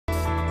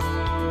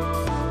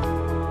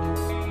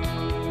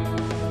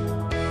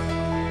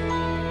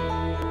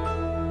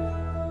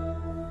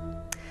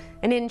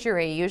An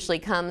injury usually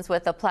comes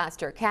with a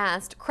plaster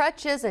cast,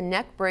 crutches, a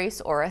neck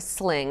brace, or a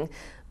sling,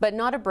 but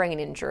not a brain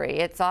injury.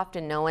 It's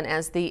often known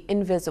as the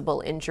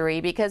invisible injury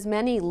because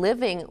many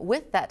living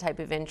with that type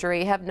of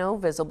injury have no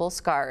visible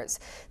scars.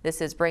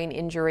 This is Brain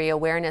Injury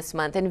Awareness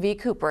Month, and V.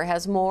 Cooper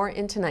has more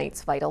in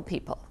tonight's Vital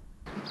People.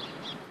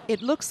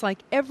 It looks like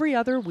every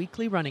other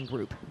weekly running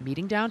group,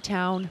 meeting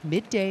downtown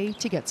midday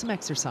to get some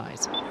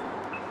exercise.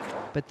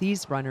 But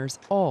these runners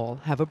all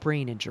have a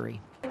brain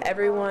injury.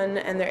 Everyone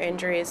and their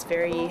injury is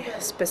very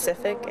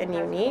specific and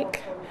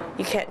unique.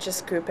 You can't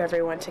just group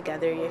everyone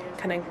together. You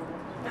kind of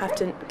have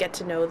to get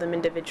to know them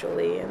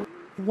individually.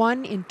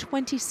 1 in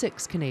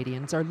 26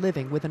 Canadians are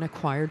living with an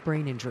acquired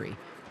brain injury.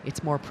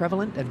 It's more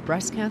prevalent than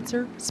breast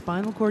cancer,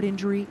 spinal cord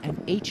injury,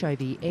 and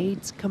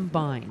HIV/AIDS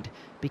combined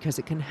because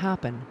it can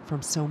happen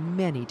from so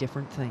many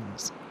different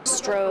things.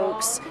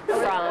 Strokes,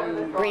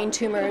 from brain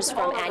tumors,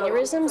 from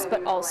aneurysms,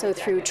 but also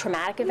through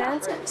traumatic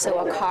events,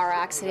 so a car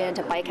accident,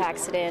 a bike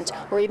accident,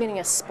 or even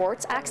a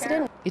sports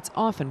accident. It's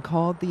often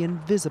called the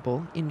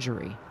invisible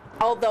injury.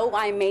 Although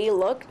I may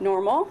look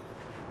normal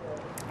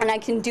and I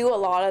can do a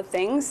lot of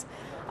things,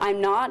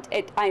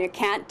 I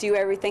can't do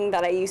everything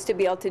that I used to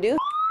be able to do.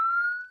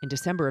 In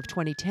December of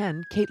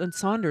 2010, Caitlin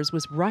Saunders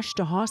was rushed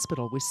to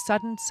hospital with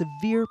sudden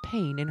severe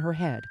pain in her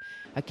head.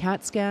 A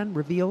CAT scan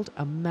revealed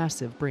a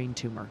massive brain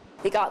tumor.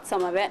 They got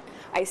some of it.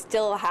 I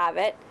still have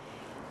it.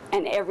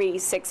 And every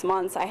 6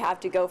 months I have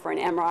to go for an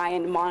MRI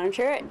and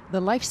monitor it.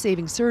 The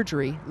life-saving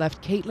surgery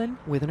left Caitlin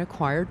with an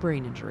acquired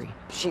brain injury.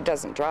 She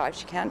doesn't drive,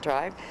 she can't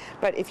drive,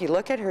 but if you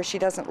look at her, she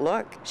doesn't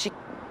look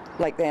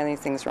like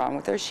anything's wrong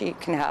with her. She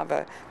can have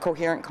a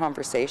coherent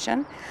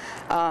conversation,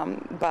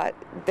 but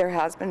there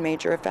has been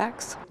major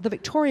effects. The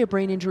Victoria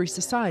Brain Injury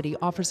Society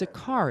offers a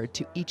card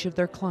to each of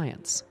their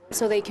clients.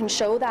 So they can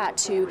show that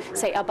to,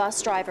 say, a bus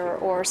driver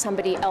or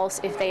somebody else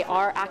if they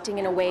are acting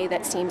in a way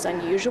that seems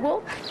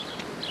unusual.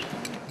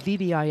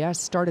 VBIS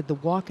started the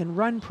Walk and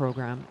Run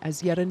program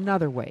as yet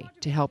another way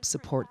to help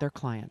support their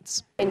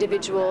clients.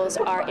 Individuals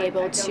are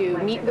able to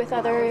meet with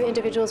other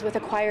individuals with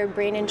acquired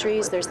brain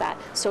injuries. There's that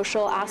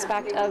social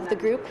aspect of the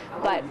group,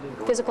 but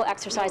physical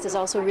exercise is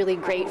also really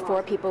great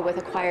for people with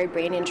acquired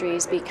brain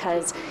injuries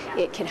because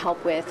it can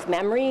help with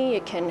memory,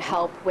 it can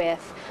help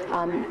with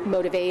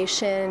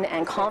motivation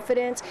and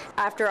confidence.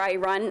 After I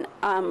run,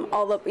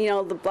 all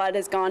the blood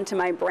has gone to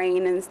my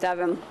brain and stuff,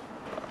 and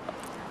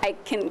I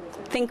can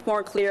think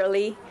more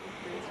clearly,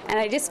 and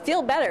I just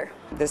feel better.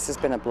 This has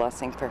been a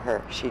blessing for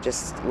her. She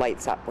just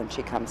lights up when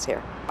she comes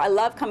here. I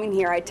love coming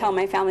here. I tell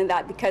my family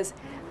that because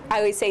I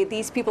always say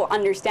these people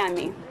understand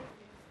me.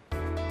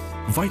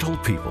 Vital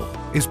People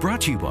is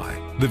brought to you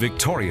by the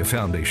Victoria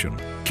Foundation,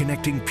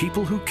 connecting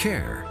people who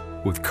care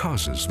with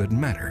causes that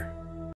matter.